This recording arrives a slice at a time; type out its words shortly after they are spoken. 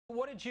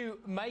What did you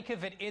make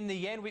of it in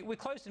the end? We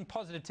closed in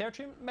positive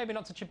territory, maybe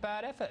not such a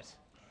bad effort.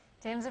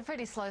 James, a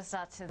pretty slow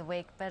start to the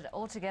week, but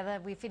altogether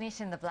we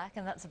finished in the black,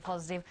 and that's a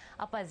positive,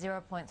 up by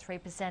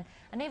 0.3%,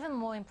 and even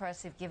more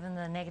impressive given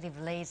the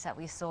negative leads that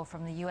we saw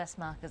from the US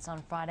markets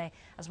on Friday,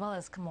 as well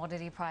as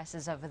commodity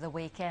prices over the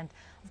weekend.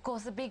 Of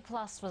course, the big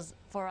plus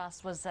for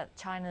us was that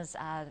China's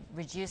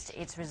reduced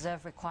its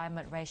reserve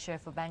requirement ratio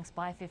for banks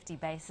by 50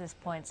 basis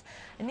points.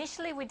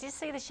 Initially, we did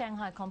see the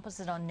Shanghai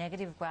Composite on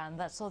negative ground.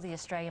 That saw the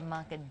Australian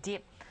market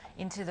dip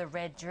into the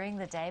red during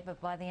the day,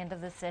 but by the end of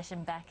the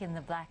session back in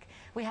the black.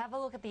 We have a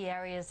look at the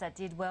areas that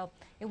did well.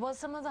 It was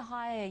some of the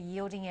higher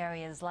yielding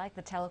areas like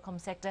the telecom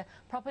sector,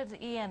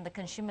 property and the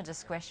consumer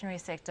discretionary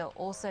sector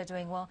also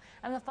doing well,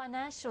 and the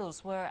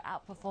financials were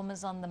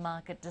outperformers on the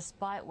market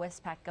despite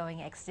Westpac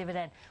going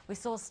ex-dividend. We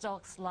saw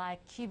stocks like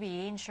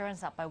QBE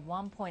Insurance up by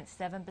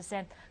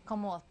 1.7%,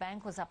 Commonwealth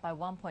Bank was up by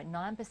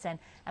 1.9%,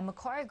 and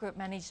Macquarie Group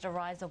managed a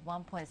rise of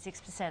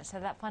 1.6%, so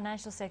that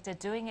financial sector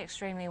doing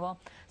extremely well.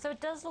 So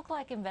it does look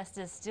like investors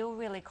still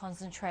really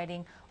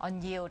concentrating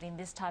on yield in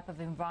this type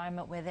of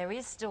environment where there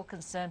is still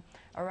concern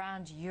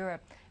around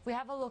Europe. If we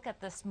have a look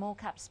at the small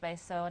cap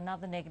space, so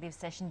another negative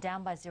session,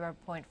 down by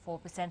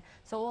 0.4%.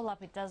 So all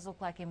up, it does look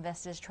like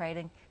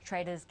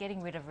traders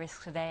getting rid of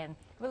risk today and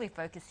really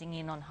focusing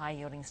in on high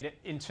yielding.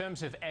 In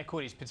terms of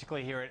equities,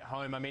 particularly here at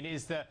home, I mean,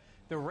 is the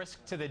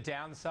risk to the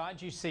downside?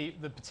 Do you see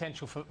the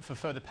potential for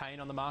further pain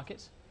on the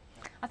markets?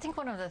 I think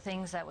one of the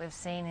things that we've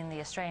seen in the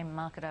Australian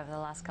market over the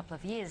last couple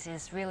of years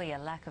is really a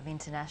lack of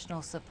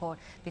international support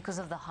because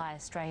of the high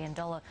Australian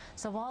dollar.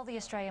 So while the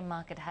Australian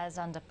market has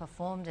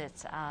underperformed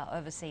its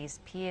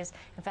overseas peers,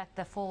 in fact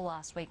the fall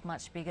last week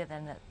much bigger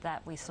than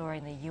that we saw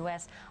in the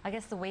US, I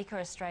guess the weaker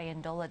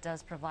Australian dollar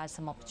does provide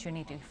some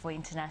opportunity for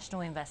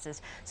international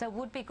investors. So it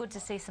would be good to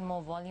see some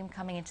more volume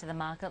coming into the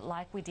market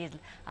like we did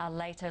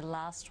later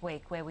last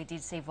week, where we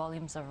did see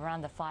volumes of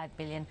around the $5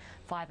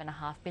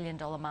 billion-$5.5 billion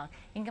mark.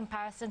 In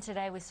comparison,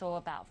 today we saw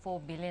about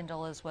 $4 billion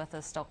worth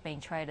of stock being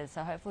traded,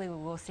 so hopefully we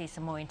will see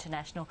some more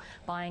international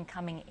buying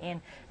coming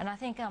in, and I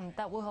think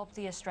that will help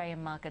the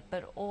Australian market.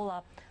 But all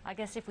up, I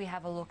guess if we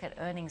have a look at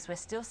earnings, we're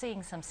still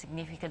seeing some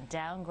significant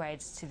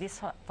downgrades to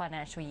this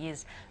financial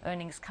year's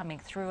earnings coming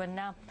through, and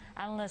now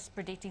analysts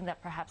predicting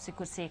that perhaps we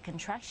could see a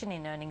contraction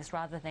in earnings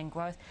rather than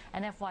growth,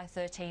 and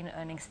FY13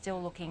 earnings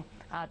still looking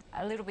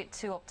a little bit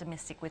too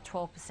optimistic with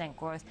 12%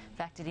 growth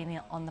factored in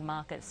on the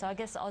market. So I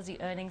guess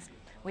Aussie earnings,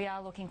 we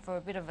are looking for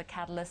a bit of a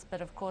catalyst, but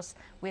of course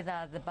with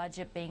the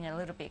budget being a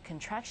little bit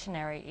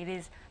contractionary, it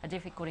is a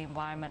difficult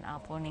environment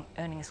for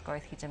earnings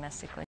growth here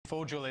domestically.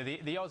 For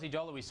Julia, the Aussie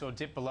dollar we saw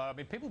dip below. I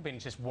mean, people have been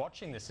just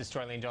watching this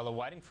Australian dollar,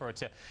 waiting for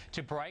it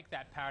to break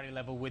that parity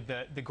level with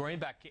the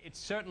greenback. It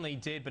certainly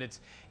did, but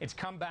it's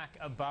come back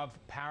above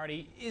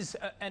parity. Is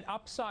an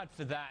upside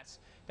for that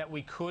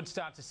we could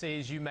start to see,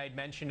 as you made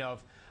mention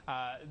of,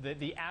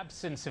 the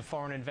absence of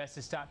foreign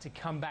investors start to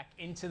come back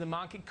into the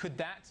market?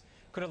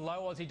 Could a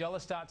low Aussie dollar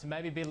start to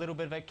maybe be a little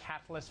bit of a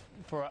catalyst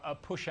for a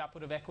push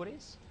upward of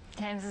equities?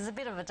 James, is a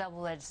bit of a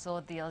double-edged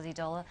sword, the Aussie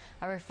dollar,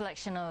 a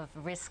reflection of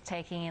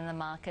risk-taking in the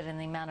market and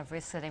the amount of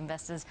risk that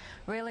investors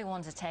really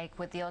want to take,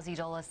 with the Aussie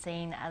dollar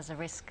seen as a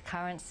risk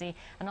currency,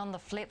 and on the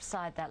flip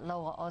side, that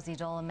lower Aussie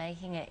dollar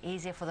making it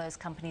easier for those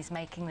companies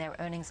making their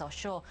earnings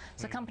offshore.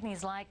 So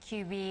companies like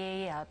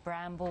QBE,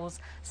 Brambles,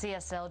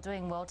 CSL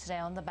doing well today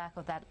on the back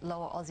of that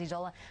lower Aussie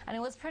dollar, and it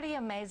was pretty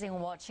amazing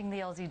watching the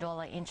Aussie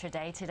dollar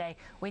intraday today.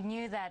 We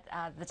knew that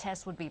the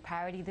test would be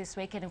parity this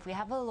week, and if we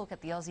have a look at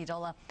the Aussie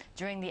dollar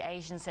during the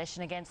Asian session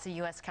against the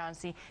US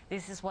currency,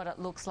 this is what it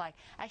looks like.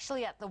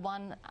 Actually at the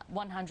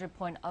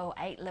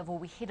 100.08 level,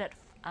 we hit it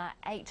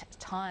 8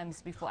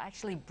 times before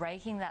actually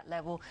breaking that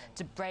level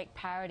to break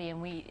parity,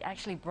 and we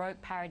actually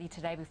broke parity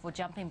today before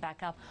jumping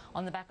back up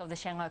on the back of the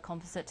Shanghai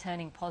Composite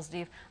turning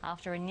positive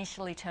after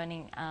initially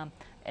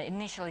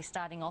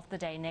starting off the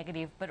day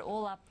negative. But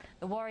all up,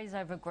 the worries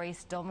over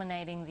Greece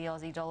dominating the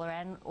Aussie dollar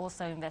and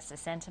also investor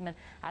sentiment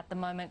at the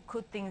moment.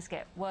 Could things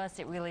get worse?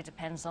 It really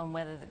depends on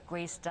whether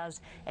Greece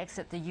does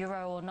exit the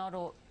euro or not,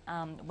 or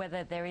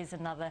whether there is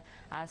another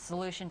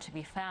solution to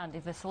be found.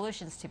 If a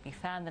solution's to be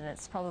found, then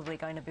it's probably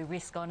going to be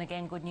risk on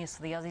again. Good news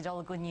for the Aussie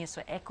dollar, good news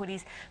for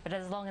equities, but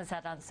as long as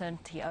that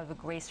uncertainty over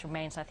Greece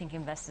remains, I think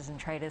investors and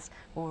traders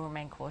will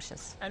remain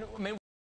cautious. And I mean,